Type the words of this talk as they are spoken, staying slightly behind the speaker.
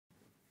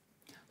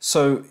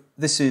So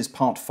this is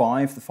part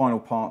 5, the final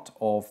part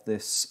of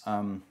this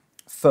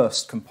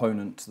first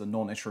component to the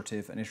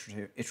non-iterative and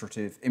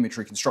iterative image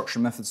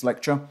reconstruction methods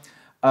lecture,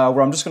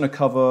 where I'm just going to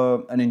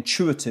cover an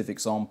intuitive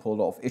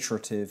example of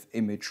iterative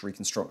image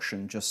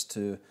reconstruction just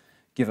to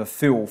give a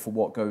feel for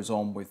what goes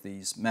on with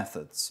these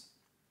methods.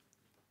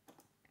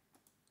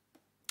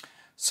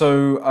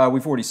 So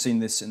we've already seen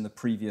this in the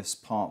previous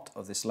part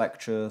of this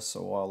lecture,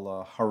 so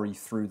I'll hurry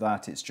through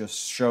that. It's just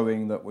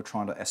showing that we're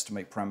trying to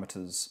estimate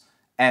parameters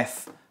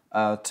f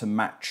to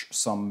match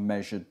some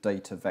measured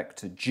data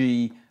vector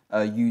g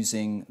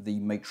using the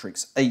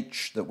matrix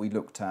H that we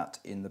looked at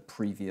in the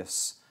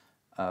previous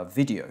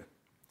video.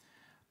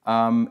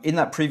 In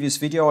that previous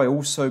video I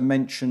also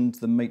mentioned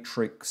the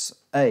matrix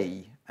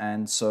A,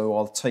 and so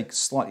I'll take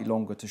slightly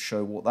longer to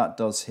show what that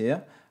does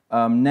here.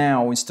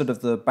 Now, instead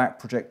of the back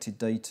projected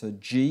data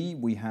G,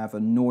 we have a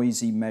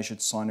noisy measured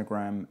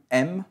sinogram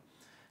M,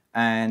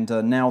 and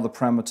now the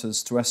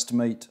parameters to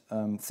estimate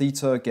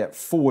theta get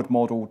forward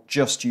modeled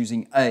just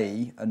using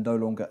A and no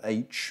longer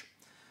H,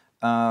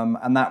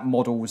 and that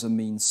models a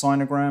mean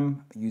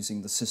sinogram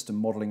using the system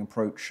modeling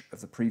approach of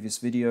the previous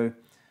video,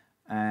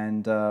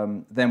 and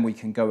then we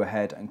can go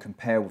ahead and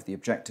compare with the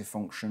objective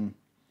function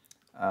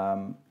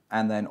and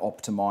then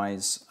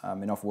optimize,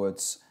 in other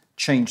words,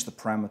 change the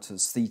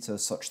parameters theta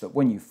such that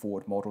when you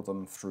forward model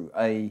them through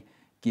A,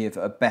 give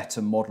a better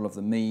model of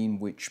the mean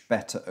which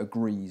better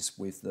agrees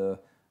with the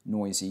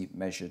noisy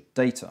measured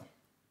data.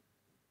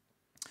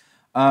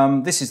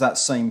 This is that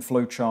same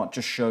flowchart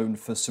just shown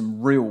for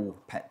some real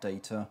PET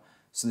data.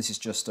 So this is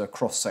just a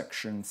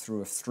cross-section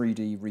through a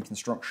 3D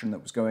reconstruction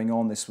that was going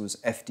on. This was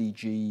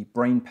FDG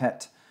brain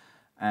PET,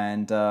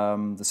 and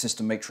the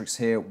system matrix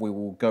here we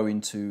will go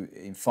into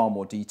in far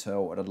more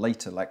detail at a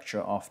later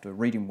lecture after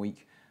reading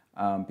week,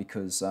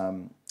 because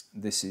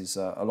this is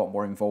a lot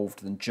more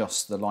involved than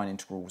just the line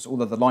integrals,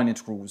 although the line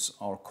integrals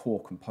are a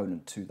core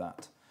component to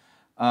that.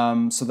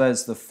 So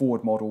there's the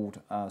forward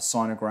modeled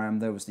sinogram.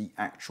 There was the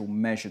actual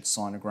measured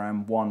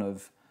sinogram, one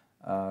of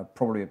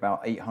probably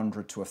about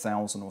 800 to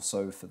 1,000 or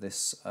so for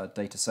this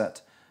data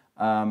set,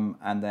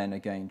 and then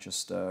again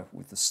just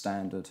with the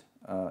standard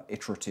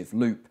iterative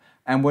loop.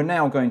 And we're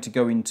now going to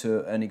go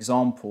into an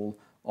example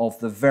of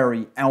the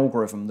very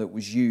algorithm that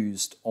was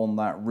used on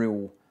that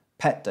real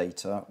PET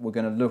data. We're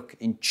going to look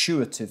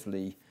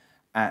intuitively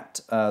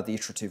at the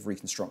iterative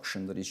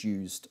reconstruction that is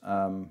used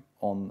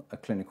on a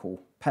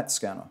clinical PET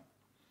scanner.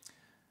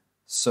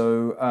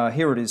 So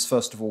here it is,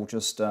 first of all,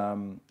 just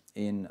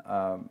in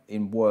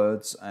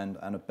words and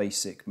a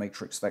basic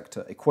matrix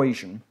vector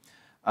equation.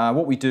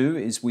 What we do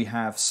is we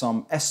have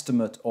some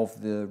estimate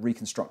of the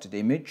reconstructed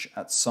image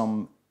at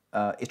some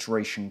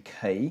iteration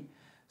k.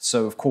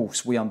 So of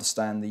course we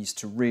understand these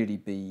to really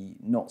be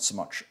not so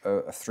much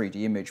a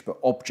 3D image, but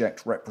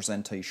object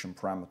representation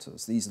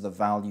parameters. These are the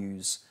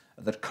values,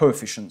 the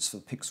coefficients for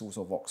pixels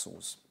or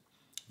voxels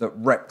that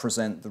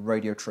represent the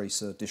radio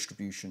tracer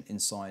distribution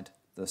inside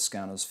the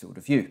scanner's field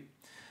of view.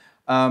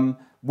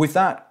 With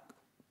that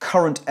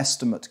current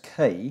estimate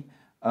k,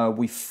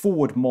 we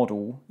forward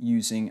model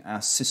using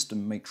our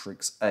system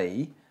matrix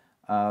A.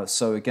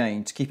 So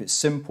again, to keep it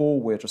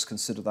simple, we'll just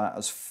consider that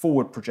as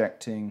forward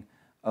projecting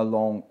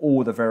along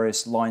all the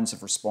various lines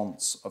of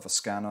response of a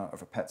scanner,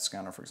 of a PET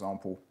scanner, for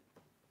example,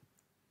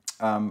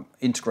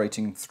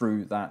 integrating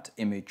through that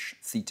image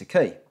theta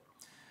k.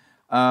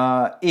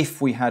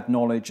 If we had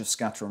knowledge of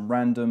scatter and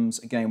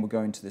randoms, again, we'll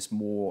go into this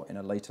more in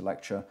a later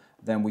lecture,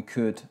 then we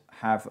could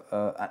have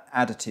an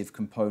additive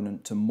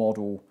component to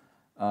model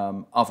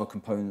other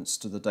components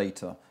to the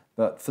data.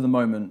 But for the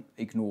moment,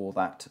 ignore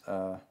that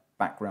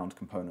background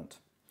component.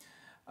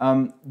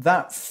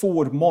 That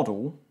forward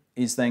model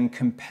is then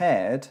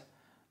compared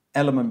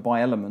element by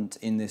element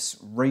in this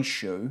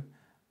ratio.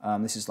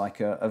 This is like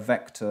a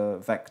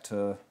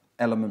vector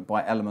element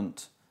by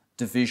element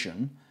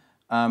division,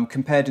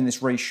 compared in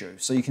this ratio.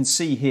 So you can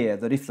see here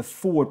that if the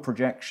forward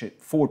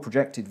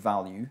projected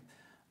value,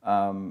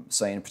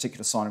 say in a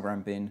particular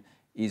sinogram bin,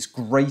 is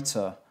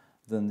greater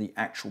than the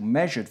actual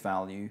measured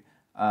value,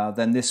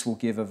 then this will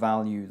give a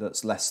value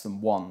that's less than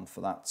 1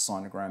 for that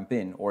sinogram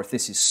bin. Or if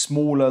this is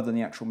smaller than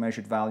the actual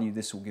measured value,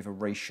 this will give a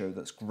ratio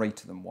that's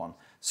greater than 1.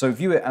 So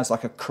view it as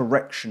like a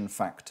correction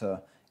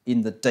factor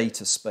in the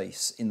data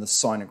space, in the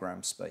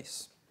sinogram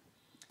space.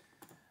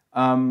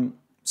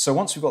 So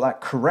once we've got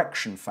that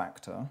correction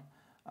factor,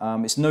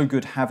 it's no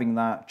good having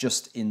that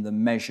just in the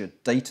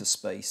measured data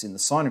space, in the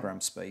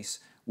sinogram space.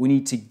 We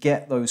need to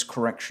get those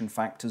correction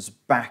factors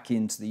back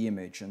into the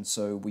image, and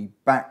so we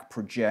back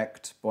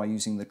project by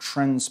using the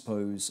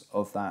transpose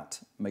of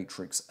that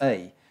matrix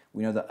A.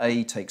 We know that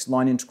A takes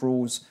line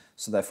integrals,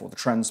 so therefore the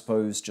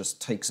transpose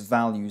just takes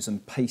values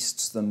and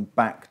pastes them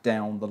back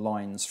down the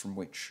lines from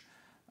which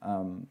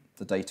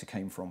the data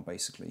came from,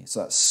 basically.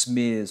 So that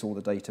smears all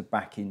the data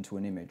back into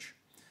an image.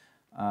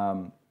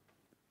 And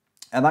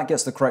that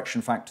gets the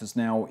correction factors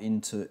now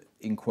into,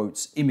 in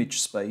quotes, image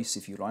space,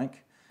 if you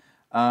like,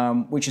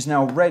 which is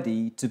now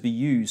ready to be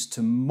used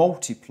to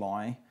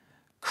multiply,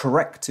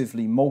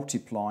 correctively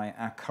multiply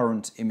our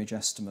current image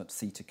estimate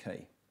theta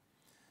k.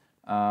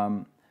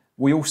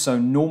 We also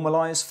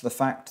normalize for the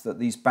fact that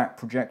these back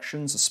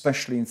projections,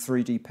 especially in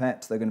 3D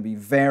PET, they're going to be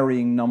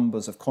varying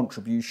numbers of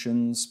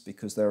contributions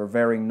because there are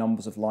varying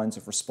numbers of lines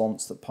of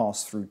response that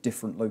pass through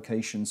different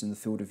locations in the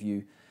field of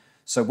view.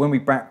 So when we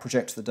back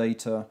project the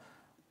data,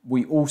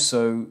 we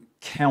also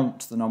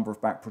count the number of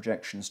back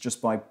projections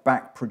just by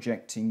back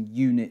projecting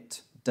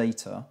unit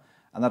data,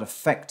 and that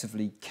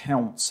effectively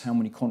counts how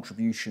many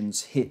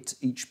contributions hit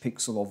each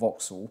pixel or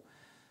voxel,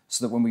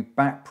 so that when we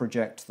back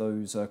project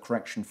those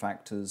correction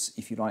factors,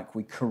 if you like,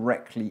 we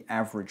correctly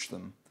average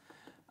them.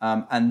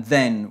 And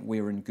then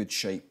we're in good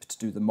shape to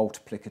do the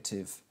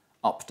multiplicative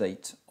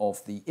update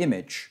of the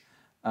image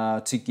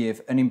to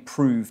give an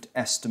improved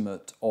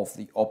estimate of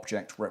the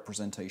object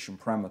representation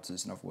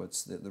parameters, in other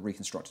words, the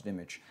reconstructed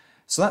image.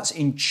 So that's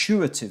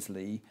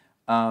intuitively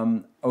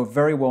a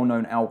very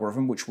well-known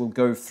algorithm, which we'll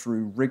go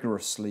through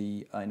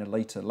rigorously in a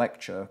later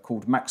lecture,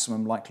 called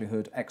maximum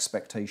likelihood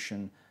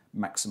expectation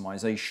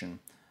maximisation.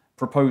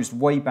 Proposed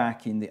way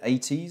back in the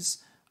 80s,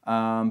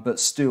 but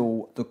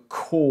still the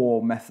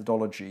core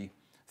methodology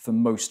for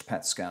most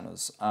PET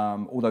scanners,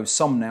 although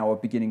some now are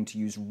beginning to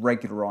use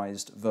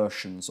regularized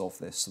versions of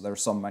this. So there are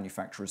some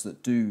manufacturers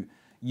that do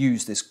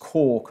use this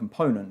core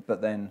component,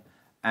 but then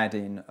add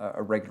in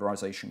a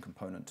regularization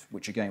component,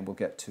 which again we'll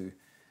get to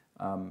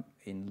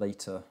in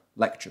later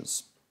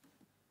lectures.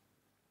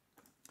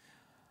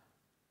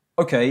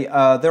 Okay,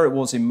 there it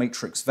was in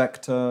matrix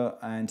vector,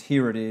 and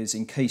here it is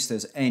in case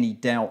there's any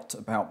doubt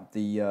about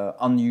the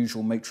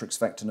unusual matrix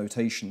vector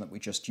notation that we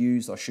just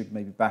used. I should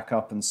maybe back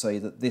up and say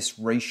that this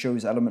ratio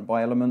is element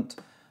by element.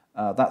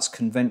 That's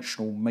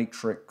conventional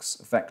matrix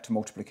vector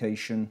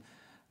multiplication.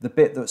 The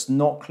bit that's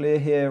not clear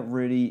here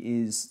really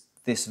is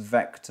this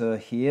vector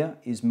here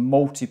is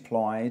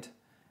multiplied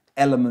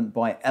element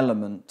by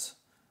element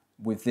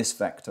with this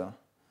vector.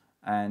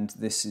 And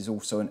this is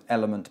also an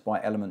element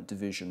by element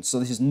division. So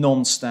this is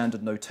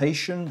non-standard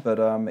notation, but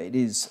it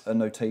is a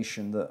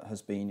notation that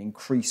has been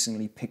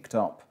increasingly picked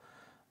up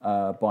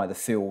by the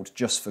field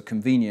just for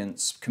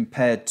convenience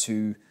compared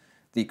to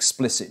the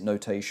explicit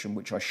notation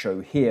which I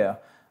show here.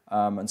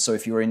 And so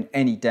if you're in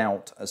any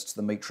doubt as to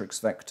the matrix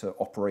vector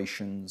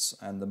operations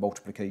and the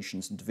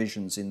multiplications and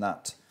divisions in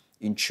that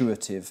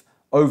intuitive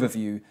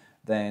overview,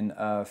 then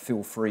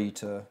feel free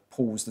to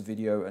pause the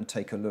video and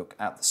take a look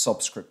at the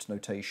subscript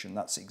notation.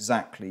 That's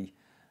exactly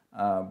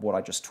what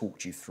I just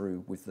talked you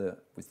through with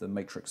the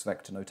matrix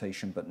vector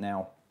notation, but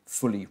now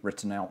fully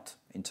written out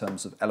in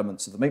terms of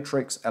elements of the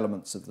matrix,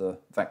 elements of the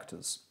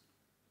vectors.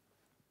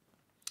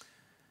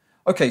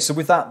 Okay, so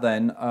with that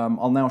then,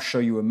 I'll now show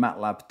you a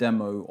Matlab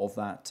demo of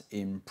that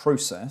in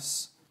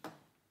process.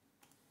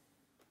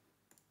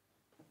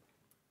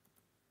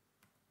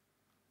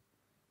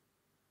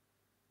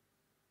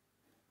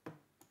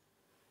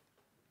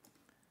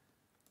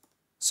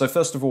 So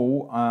first of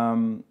all,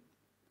 I'm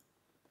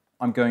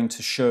going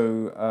to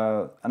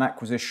show an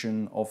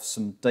acquisition of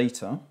some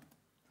data.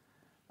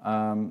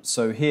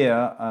 So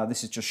here,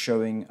 this is just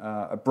showing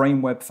a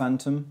brainweb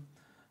phantom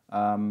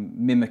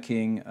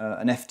mimicking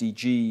an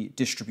FDG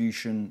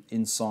distribution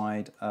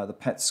inside the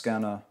PET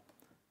scanner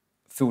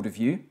field of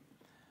view.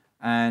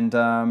 And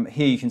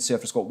here you can see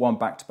I've just got one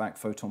back-to-back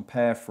photon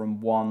pair from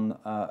one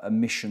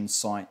emission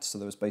site. So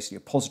there was basically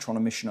a positron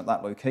emission at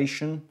that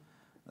location.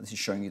 This is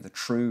showing you the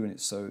true, and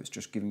so it's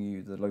just giving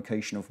you the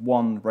location of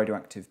one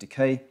radioactive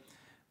decay.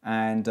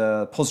 And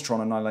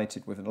positron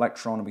annihilated with an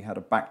electron, and we had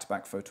a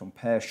back-to-back photon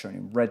pair shown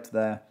in red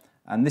there.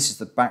 And this is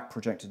the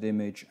back-projected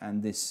image,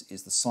 and this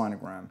is the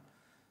sinogram.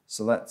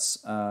 So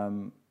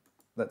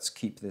let's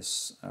keep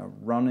this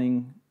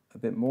running a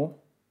bit more.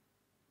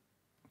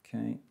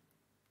 Okay.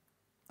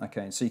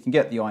 Okay, so you can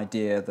get the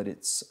idea that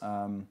it's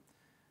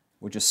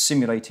we're just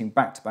simulating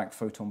back-to-back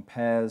photon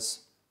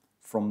pairs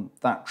from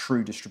that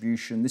true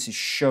distribution. This is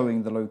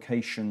showing the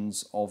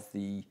locations of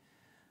the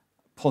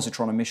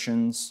positron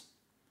emissions,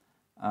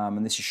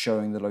 and this is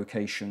showing the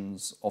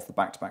locations of the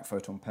back-to-back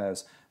photon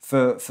pairs.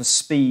 For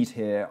speed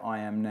here, I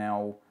am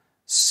now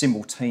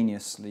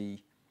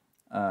simultaneously,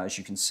 as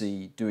you can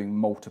see, doing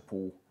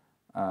multiple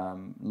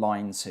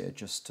lines here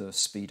just to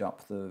speed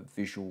up the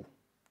visual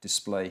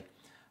display.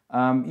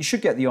 You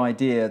should get the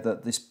idea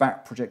that this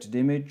back-projected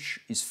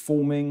image is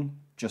forming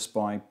just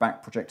by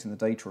back-projecting the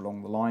data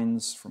along the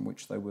lines from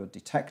which they were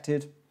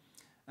detected.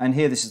 And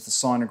here this is the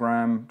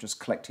sinogram, just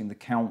collecting the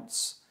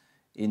counts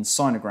in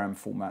sinogram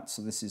format.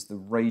 So this is the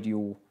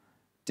radial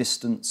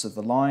distance of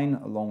the line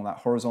along that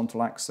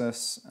horizontal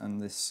axis,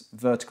 and this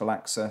vertical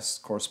axis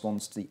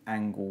corresponds to the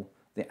angle,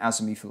 the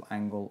azimuthal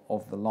angle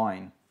of the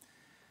line.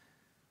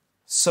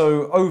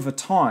 So over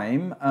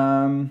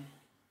time,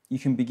 you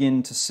can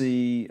begin to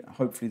see,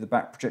 hopefully, the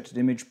back-projected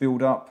image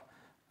build up.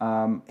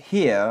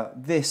 Here,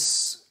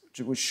 this,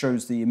 which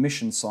shows the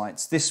emission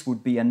sites, this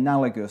would be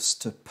analogous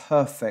to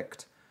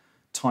perfect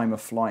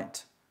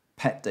time-of-flight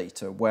PET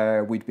data,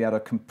 where we'd be able to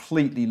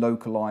completely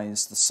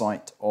localize the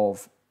site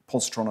of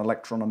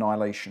positron-electron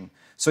annihilation.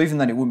 So even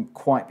then, it wouldn't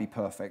quite be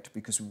perfect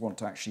because we want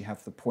to actually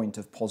have the point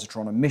of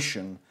positron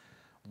emission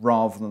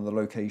rather than the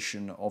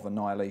location of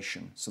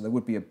annihilation. So there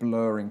would be a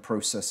blurring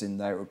process in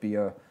there. It would be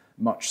a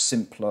much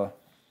simpler,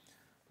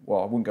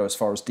 well, I wouldn't go as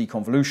far as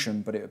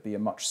deconvolution, but it would be a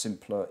much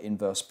simpler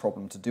inverse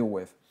problem to deal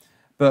with.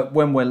 But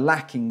when we're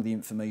lacking the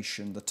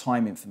information, the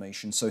time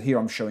information, so here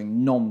I'm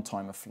showing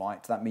non-time of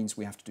flight, that means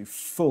we have to do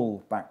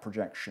full back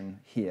projection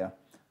here,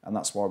 and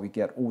that's why we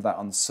get all that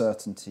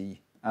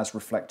uncertainty as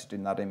reflected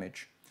in that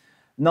image.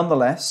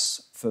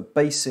 Nonetheless, for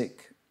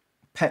basic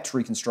PET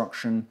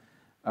reconstruction,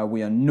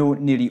 we are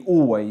nearly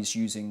always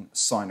using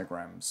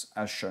sinograms,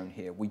 as shown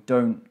here. We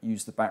don't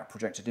use the back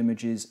projected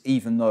images,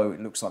 even though it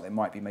looks like they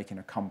might be making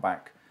a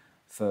comeback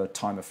for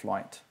time of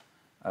flight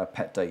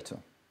PET data.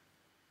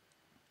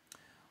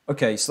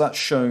 Okay, so that's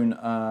shown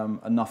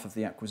enough of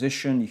the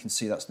acquisition. You can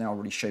see that's now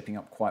really shaping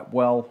up quite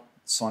well.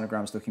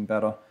 Sinogram's looking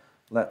better.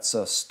 Let's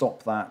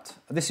stop that.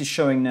 This is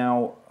showing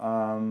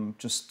now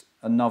just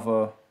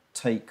another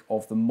take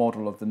of the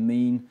model of the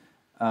mean.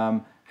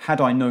 Had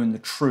I known the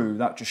true,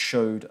 that just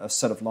showed a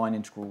set of line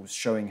integrals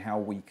showing how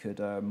we could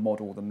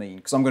model the mean.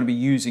 Because I'm going to be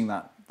using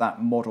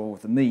that model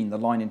of the mean, the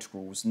line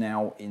integrals,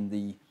 now in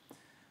the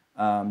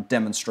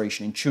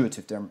demonstration,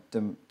 intuitive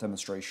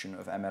demonstration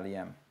of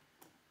MLEM.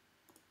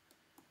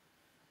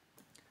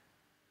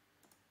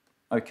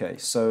 Okay,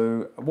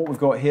 so what we've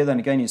got here then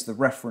again is the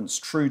reference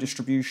true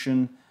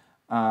distribution.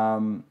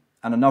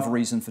 And another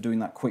reason for doing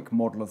that quick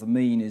model of the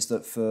mean is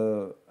that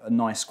for a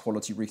nice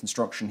quality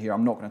reconstruction here,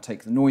 I'm not going to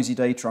take the noisy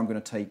data, I'm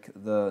going to take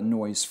the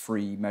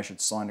noise-free measured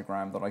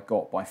sinogram that I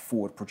got by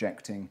forward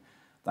projecting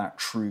that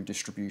true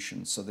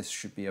distribution. So this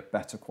should be a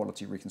better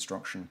quality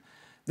reconstruction.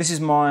 This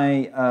is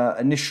my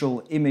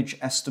initial image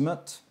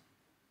estimate.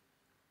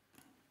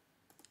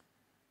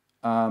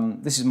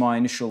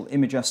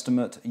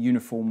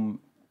 Uniform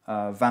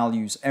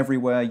values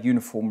everywhere,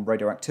 uniform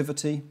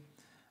radioactivity.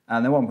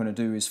 And then what I'm going to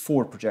do is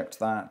forward project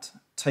that,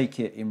 take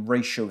it in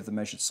ratio with the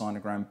measured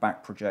sinogram,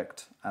 back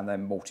project, and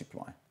then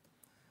multiply.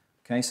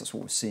 Okay, so that's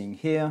what we're seeing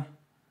here.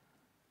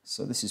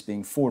 So this is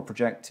being forward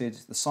projected,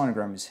 the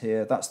sinogram is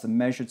here, that's the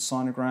measured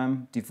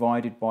sinogram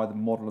divided by the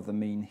model of the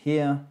mean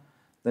here.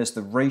 There's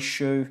the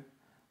ratio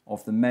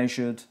of the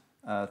measured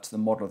to the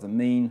model of the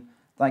mean.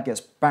 That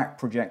gets back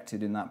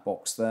projected in that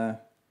box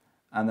there,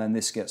 and then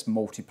this gets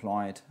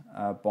multiplied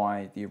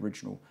by the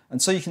original.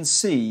 And so you can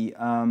see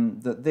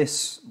that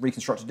this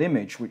reconstructed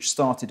image, which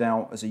started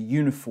out as a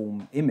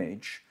uniform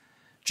image,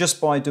 just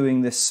by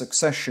doing this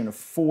succession of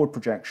forward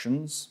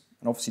projections,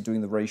 and obviously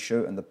doing the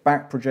ratio, and the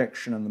back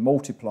projection and the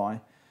multiply,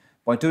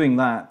 by doing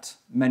that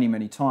many,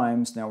 many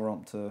times, now we're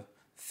on to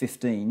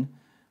 15,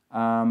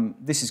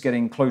 this is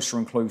getting closer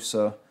and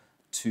closer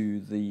to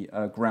the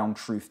ground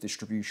truth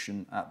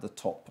distribution at the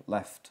top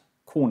left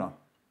corner.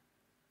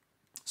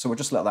 So we'll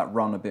just let that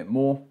run a bit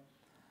more.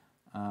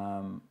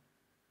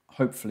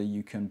 Hopefully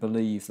you can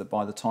believe that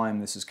by the time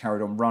this is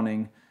carried on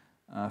running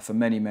for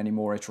many, many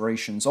more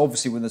iterations,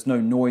 obviously when there's no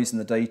noise in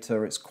the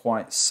data, it's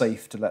quite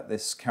safe to let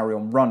this carry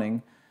on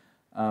running,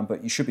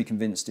 but you should be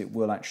convinced it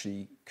will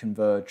actually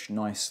converge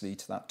nicely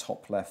to that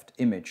top left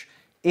image.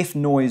 If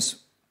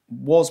noise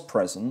was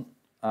present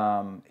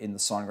in the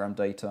sinogram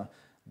data,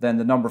 then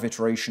the number of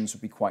iterations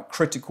would be quite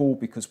critical,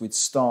 because we'd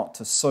start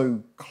to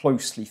so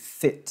closely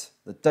fit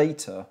the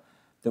data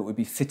that would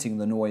be fitting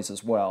the noise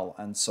as well,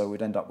 and so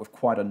we'd end up with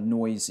quite a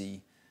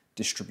noisy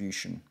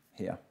distribution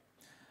here.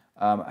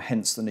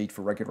 Hence the need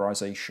for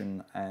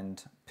regularization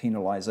and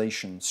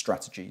penalization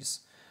strategies.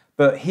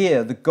 But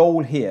here, the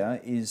goal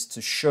here is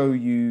to show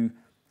you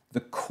the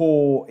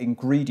core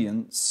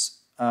ingredients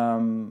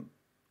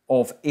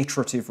of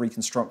iterative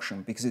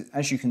reconstruction, because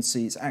as you can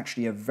see, it's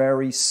actually a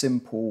very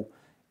simple,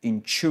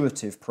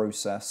 intuitive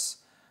process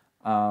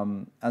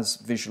as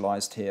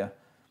visualized here.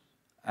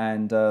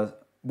 And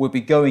we'll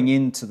be going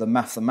into the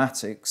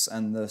mathematics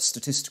and the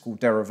statistical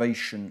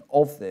derivation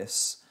of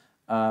this,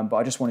 but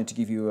I just wanted to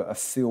give you a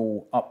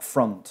feel up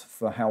front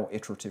for how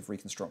iterative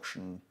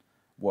reconstruction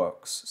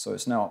works. So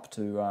it's now up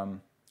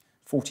to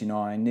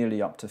 49,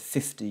 nearly up to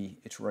 50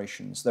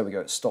 iterations. There we go,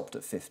 it stopped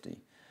at 50.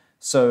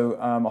 So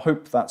I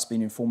hope that's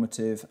been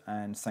informative,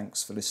 and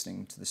thanks for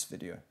listening to this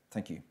video.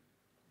 Thank you.